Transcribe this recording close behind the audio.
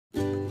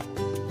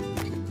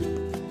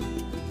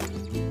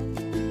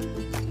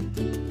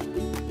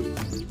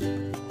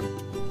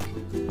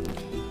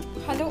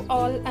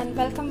all and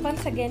welcome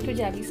once again to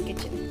Javi's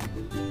Kitchen.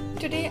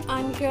 Today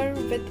I'm here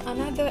with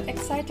another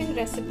exciting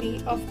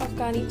recipe of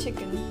Afghani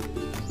chicken.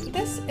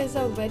 This is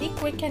a very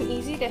quick and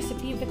easy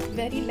recipe with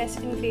very less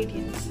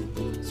ingredients.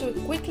 So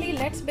quickly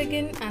let's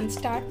begin and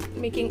start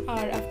making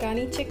our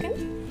Afghani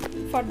chicken.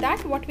 For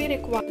that what we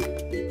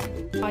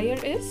require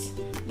is,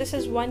 this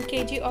is 1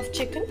 kg of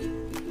chicken,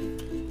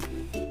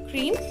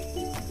 cream,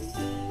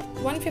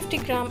 150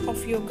 gram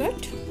of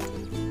yogurt,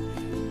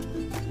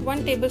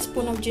 1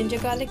 tablespoon of ginger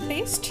garlic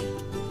paste.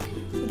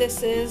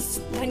 This is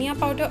dhania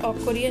powder or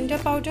coriander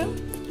powder,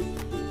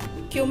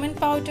 cumin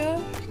powder,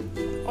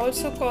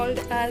 also called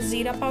as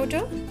zira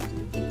powder.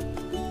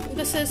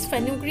 This is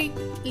fenugreek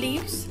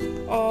leaves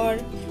or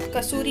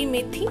kasuri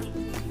methi,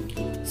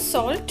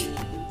 salt,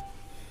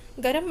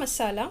 garam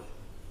masala.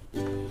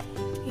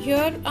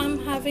 Here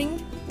I'm having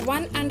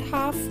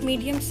 1.5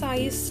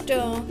 medium-sized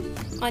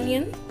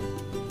onion,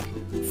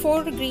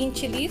 4 green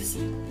chilies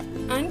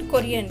and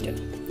coriander.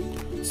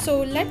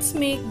 So let's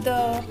make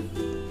the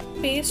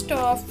paste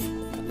of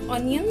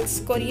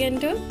onions,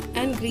 coriander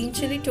and green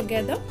chili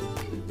together.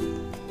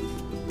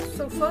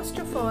 So first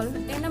of all,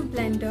 in a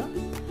blender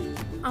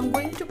I'm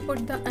going to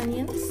put the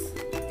onions,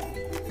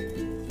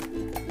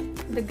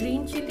 the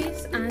green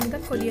chilies and the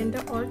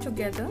coriander all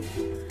together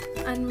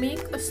and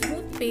make a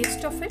smooth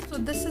paste of it. So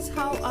this is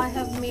how I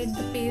have made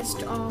the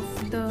paste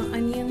of the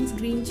onions,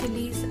 green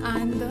chilies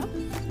and the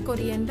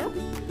coriander.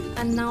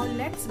 And now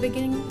let's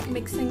begin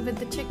mixing with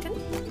the chicken.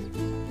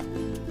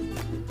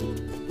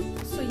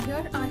 So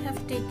here I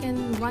have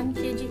taken 1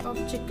 kg of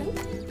chicken,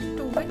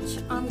 to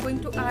which I'm going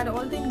to add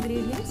all the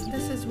ingredients.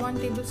 This is 1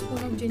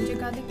 tablespoon of ginger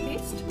garlic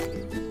paste.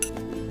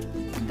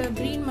 The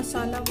green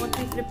masala what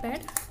we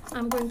prepared,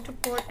 I'm going to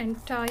pour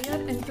entire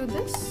into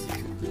this.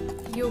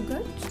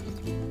 Yogurt,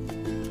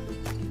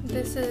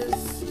 this is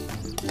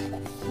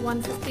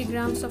 150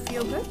 grams of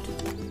yogurt.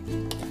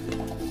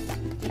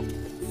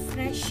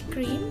 Fresh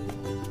cream,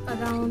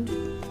 around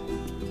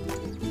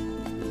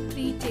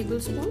 3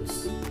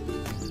 tablespoons.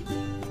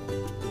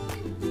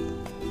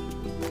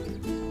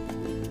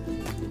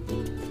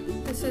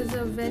 This is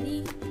a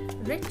very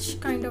rich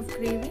kind of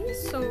gravy,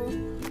 so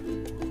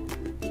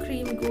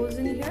cream goes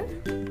in here.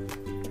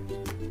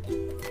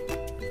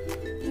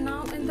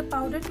 Now in the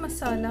powdered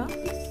masala,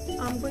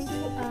 I'm going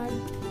to add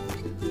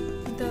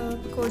the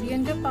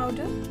coriander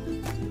powder,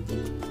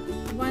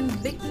 1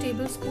 big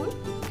tablespoon,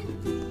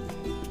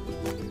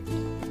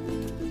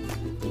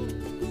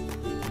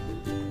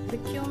 the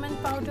cumin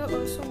powder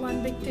also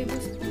 1 big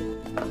tablespoon.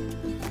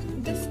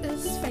 This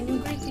is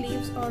fenugreek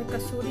leaves or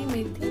kasuri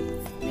methi.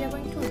 We are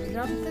going to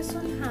rub this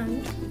on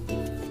hand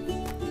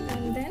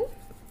and then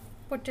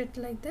put it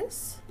like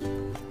this.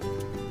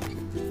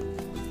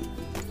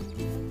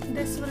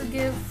 This will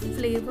give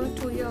flavor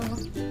to your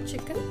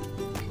chicken,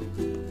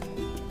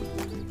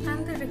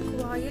 and the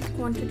required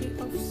quantity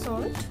of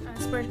salt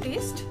as per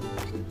taste,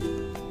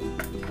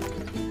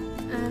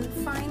 and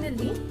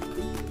finally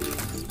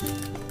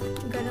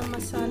garam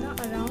masala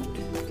around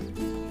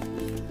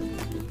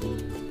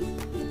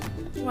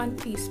 1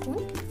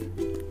 teaspoon.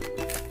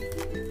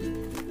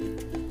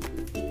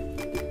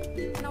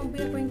 Now we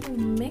are going to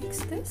mix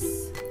this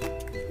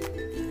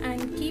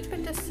and keep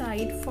it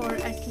aside for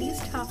at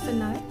least half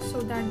an hour so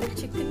that the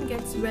chicken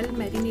gets well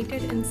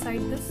marinated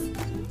inside this.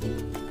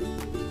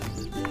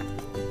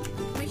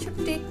 We should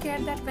take care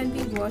that when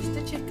we wash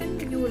the chicken,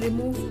 you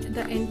remove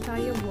the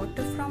entire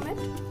water from it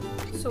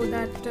so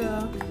that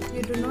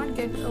you do not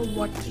get a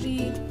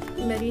watery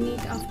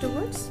marinade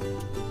afterwards.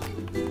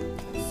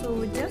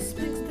 So just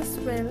mix this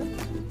well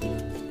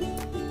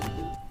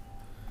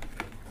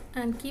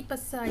and keep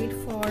aside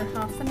for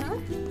half an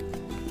hour.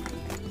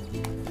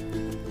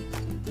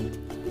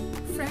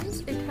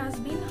 Friends, it has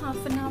been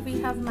half an hour we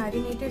have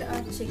marinated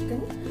our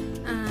chicken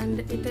and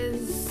it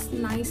is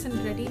nice and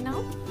ready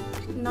now.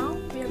 Now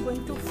we are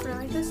going to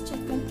fry this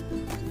chicken.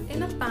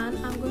 In a pan,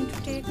 I'm going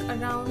to take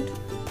around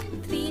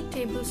 3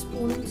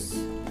 tablespoons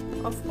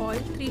of oil,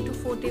 3 to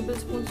 4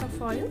 tablespoons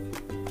of oil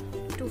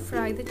to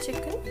fry the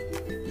chicken.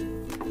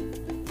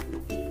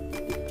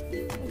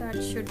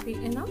 That should be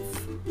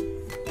enough.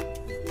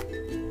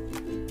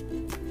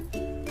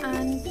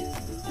 And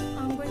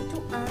I'm going to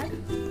add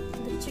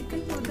the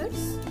chicken to this.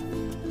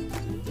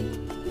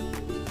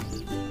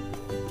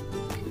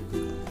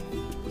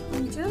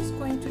 I'm just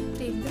going to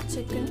take the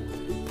chicken,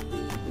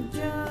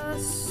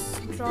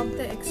 just drop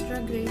the extra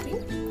gravy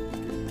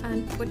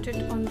and put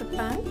it on the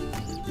pan.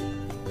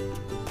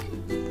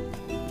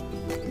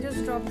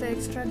 Just drop the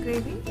extra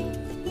gravy.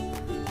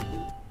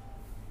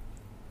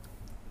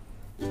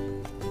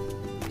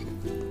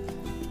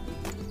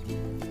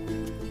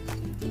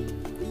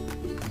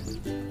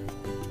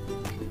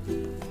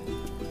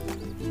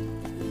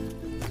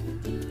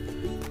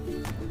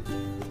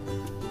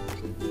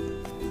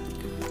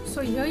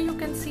 So here you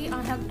can see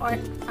I have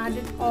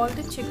added all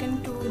the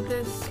chicken to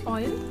this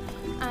oil,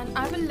 and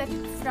I will let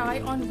it fry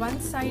on one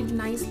side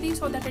nicely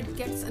so that it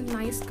gets a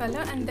nice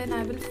color, and then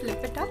I will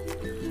flip it up.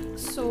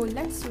 So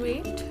let's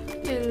wait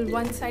till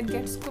one side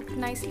gets cooked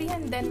nicely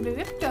and then we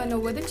will turn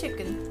over the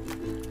chicken.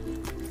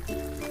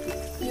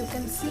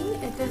 can see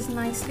it is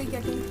nicely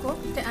getting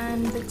cooked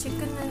and the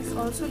chicken is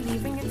also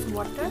leaving its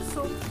water,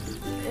 so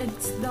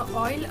it's the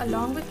oil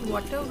along with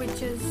water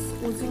which is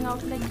oozing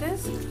out like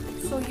this.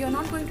 So you're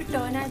not going to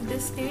turn at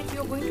this stage,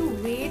 you're going to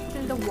wait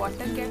till the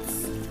water gets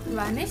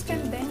vanished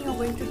and then you're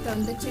going to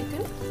turn the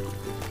chicken.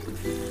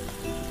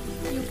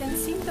 You can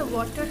see the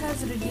water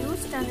has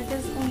reduced and it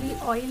is only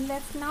oil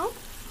left now.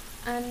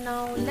 And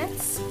now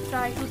let's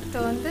try to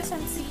turn this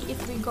and see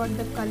if we got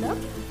the color.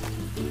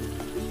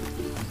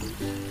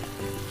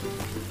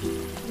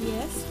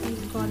 Yes,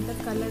 we've got the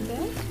color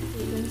there,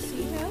 you can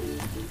see here.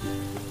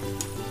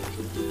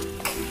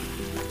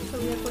 So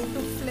we are going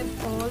to flip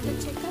all the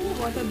chicken.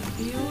 What a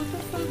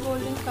beautiful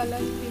golden color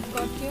we've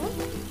got here.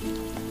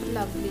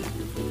 Lovely.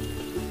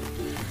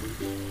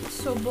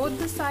 So both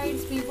the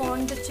sides we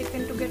want the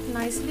chicken to get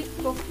nicely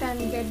cooked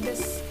and get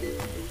this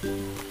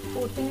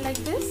coating like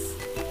this.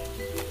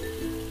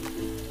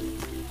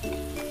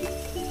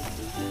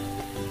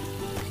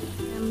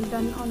 I'm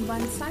done on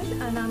one side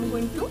and I'm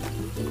going to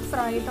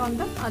fry it on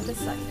the other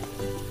side.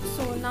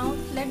 So now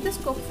let this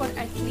cook for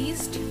at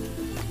least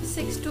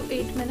 6 to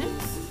 8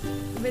 minutes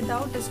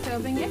without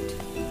disturbing it.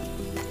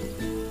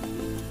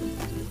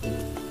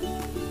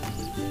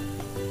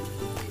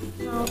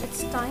 Now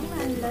it's time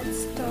and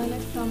let's turn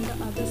it from the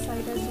other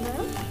side as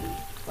well.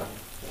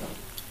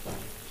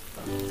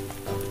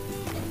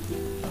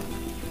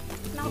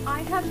 Now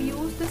I have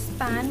used this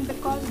pan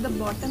because the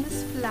bottom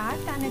is flat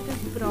and it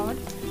is broad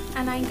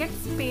and I get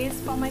space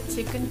for my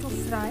chicken to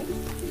fry.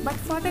 But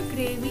for the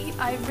gravy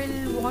I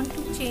will want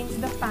to change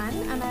the pan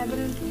and I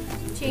will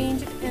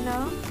change it in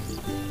a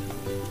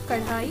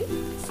kadhai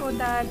so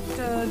that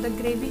the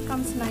gravy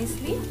comes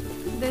nicely.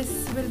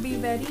 This will be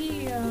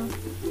very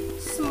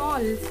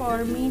small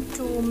for me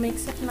to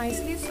mix it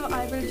nicely, so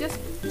I will just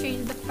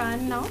change the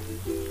pan now.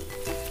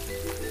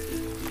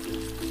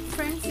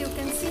 Friends, you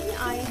can see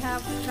I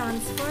have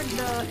transferred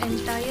the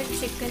entire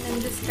chicken in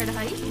this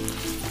kadhai.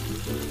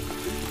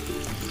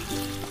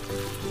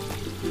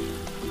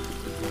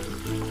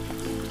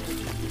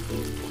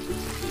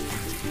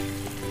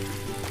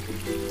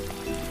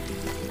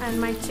 And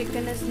my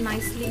chicken is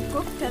nicely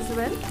cooked as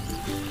well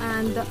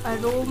and the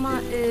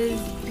aroma is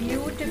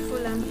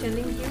beautiful, I'm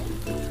telling you.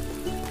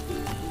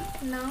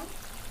 Now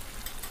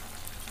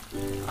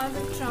I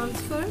will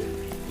transfer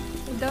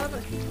the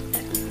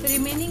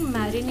remaining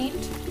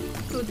marinade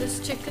to this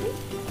chicken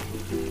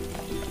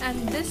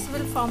and this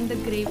will form the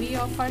gravy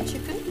of our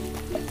chicken.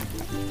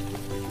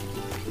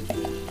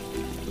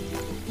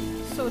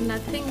 So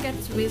nothing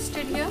gets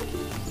wasted here,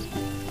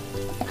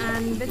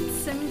 and with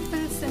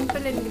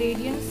simple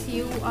ingredients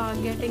you are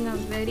getting a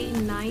very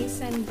nice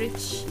and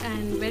rich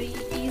and very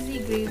easy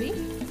gravy.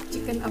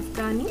 Chicken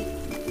Afghani.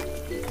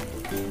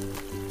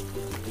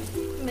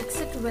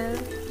 Mix it well.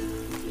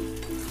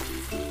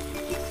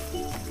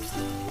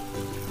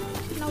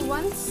 Now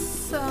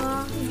once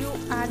you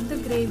add the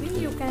gravy,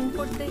 you can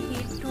put the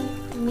heat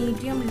to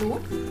medium low.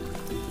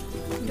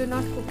 Do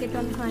not cook it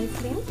on high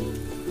flame.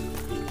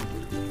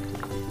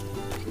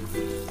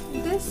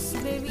 This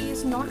gravy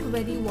is not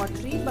very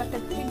watery but a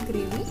thick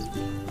gravy,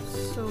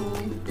 so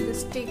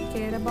just take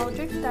care about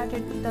it that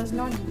it does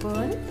not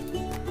burn.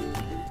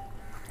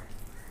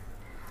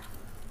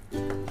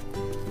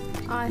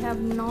 I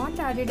have not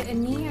added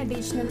any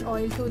additional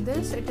oil to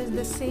this. It is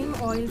the same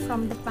oil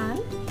from the pan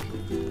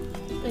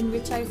in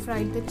which I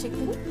fried the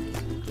chicken.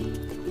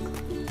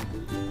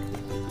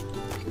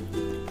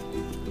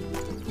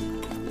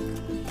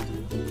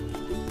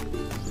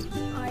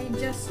 I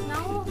just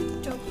now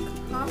took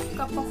half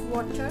cup of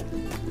water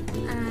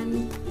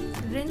and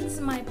rinse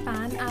my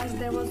pan as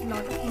there was a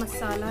lot of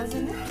masalas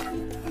in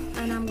it,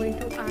 and I'm going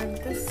to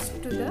add this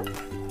to the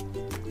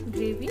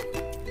gravy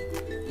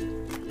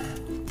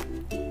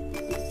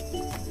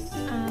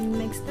and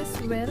mix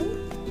this well.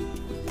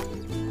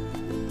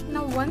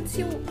 Now once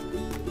you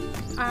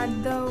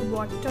add the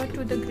water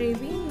to the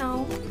gravy,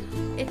 now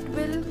it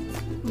will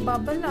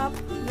bubble up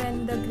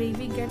when the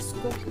gravy gets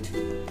cooked,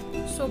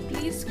 so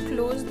please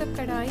close the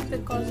kadai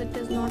because it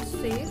is not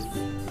safe.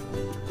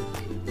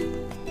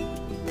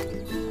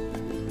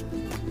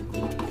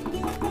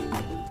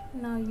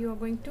 Now you are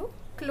going to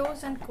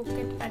close and cook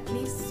it at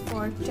least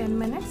for 10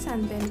 minutes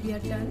and then we are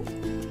done.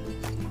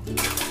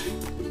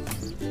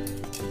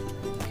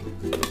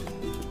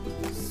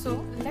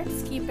 So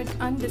let's keep it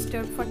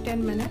undisturbed for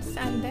 10 minutes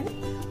and then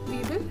we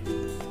will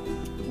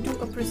do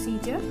a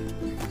procedure.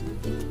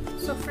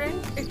 So friend,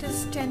 it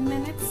is 10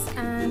 minutes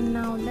and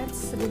now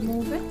let's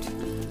remove it.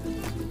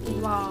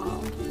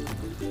 Wow,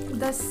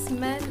 the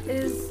smell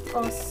is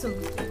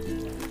awesome.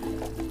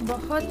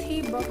 बहुत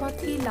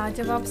ही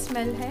लाजवाब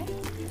smell है.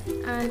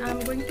 And I'm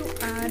going to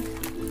add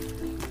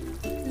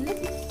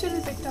little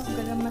bit of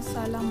garam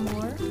masala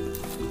more,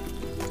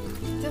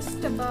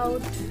 just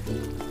about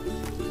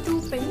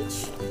 2 pinch,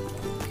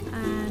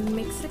 and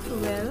mix it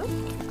well.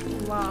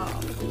 Wow,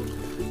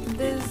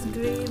 this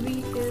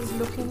gravy is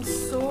looking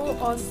so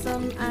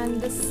awesome and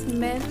the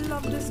smell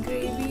of this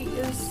gravy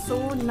is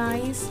so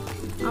nice.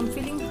 I'm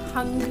feeling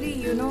hungry,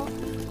 you know.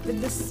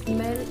 with the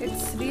smell.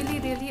 It's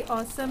really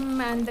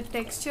awesome, and the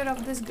texture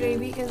of this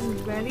gravy is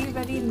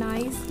very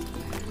nice.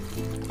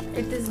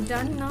 It is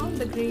done now.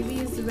 The gravy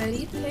is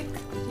very thick.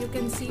 You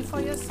can see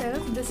for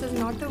yourself, this is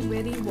not a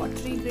very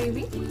watery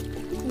gravy.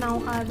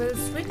 Now I will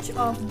switch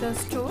off the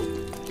stove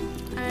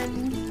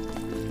and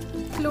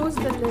close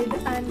the lid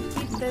and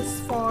keep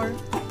this for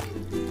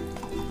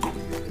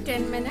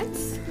 10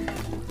 minutes.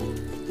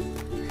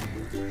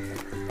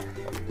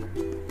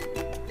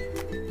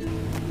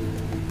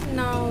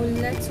 Now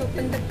let's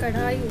open the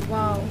kadhai.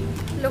 Wow,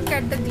 look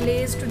at the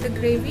glaze to the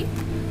gravy.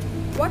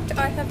 What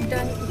I have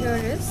done here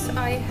is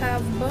I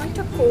have burnt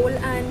a coal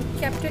and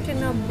kept it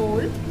in a bowl,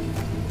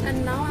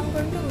 and now I'm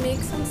going to make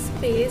some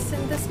space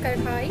in this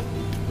kadhai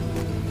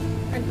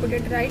and put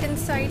it right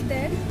inside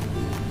there.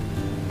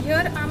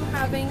 Here I'm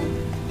having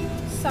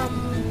some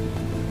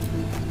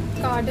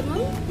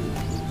cardamom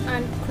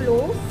and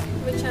clove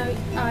which I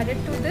added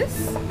to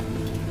this,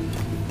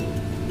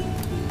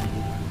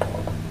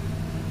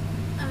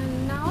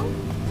 and now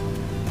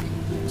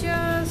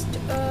just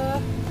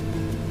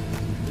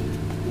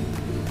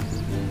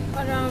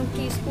around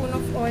teaspoon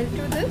of oil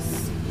to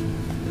this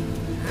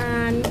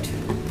and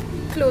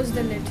close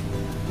the lid.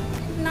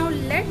 Now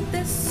let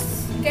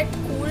this get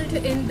cooled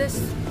in this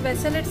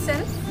vessel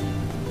itself.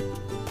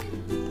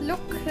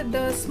 Look,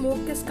 the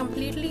smoke is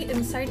completely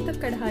inside the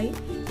kadhai.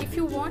 If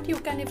you want, you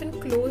can even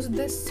close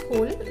this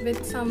hole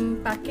with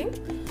some packing,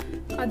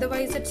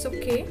 otherwise it's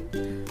okay.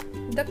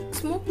 The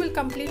smoke will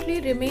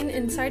completely remain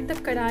inside the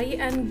kadhai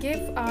and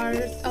give our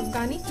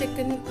Afghani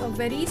chicken a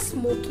very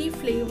smoky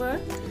flavor,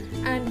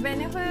 and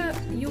whenever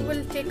you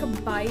will take a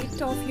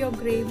bite of your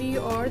gravy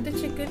or the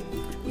chicken,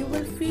 you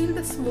will feel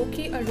the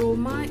smoky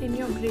aroma in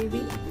your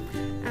gravy.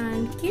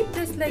 And keep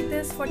this like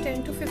this for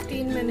 10 to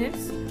 15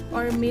 minutes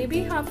or maybe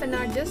half an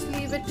hour. Just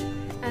leave it,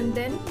 and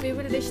then we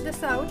will dish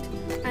this out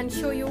and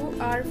show you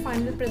our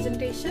final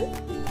presentation.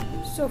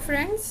 So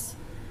friends,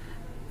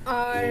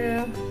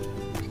 our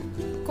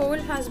coal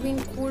has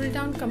been cooled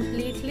down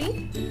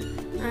completely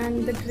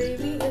and the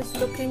gravy is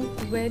looking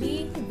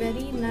very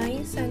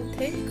nice and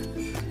thick.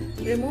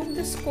 Remove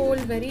this coal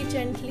very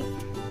gently.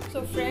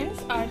 So friends,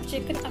 our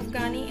chicken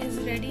Afghani is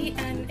ready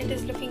and it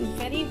is looking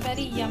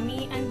very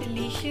yummy and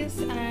delicious,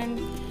 and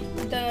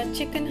the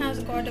chicken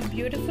has got a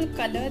beautiful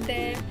color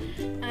there,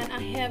 and I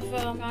have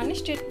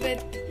garnished it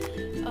with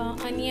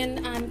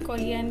onion and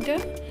coriander.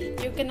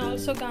 You can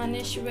also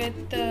garnish with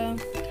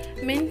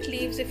mint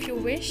leaves if you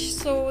wish.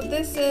 So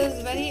this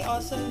is very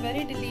awesome,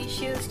 very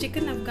delicious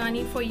chicken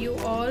Afghani for you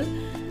all.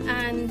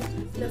 And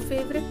the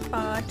favorite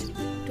part,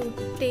 to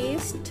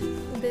taste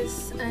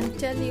this and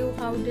tell you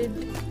how did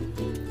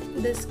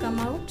this come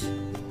out.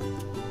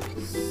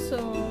 So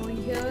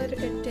here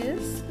it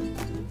is.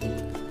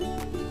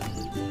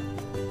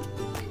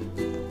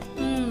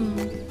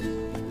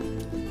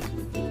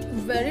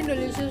 Very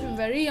delicious,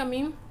 very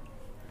yummy,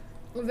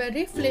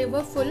 very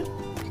flavorful.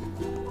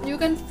 You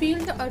can feel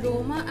the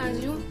aroma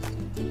as you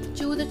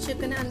chew the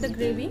chicken and the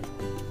gravy.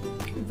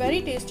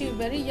 Very tasty,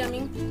 very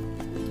yummy.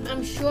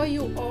 I'm sure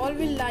you all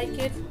will like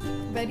it.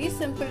 Very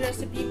simple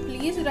recipe.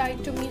 Please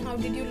write to me how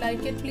did you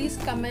like it. Please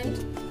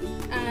comment,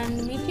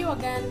 and meet you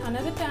again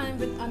another time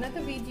with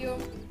another video.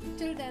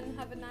 Till then,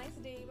 have a nice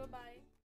day. Bye bye.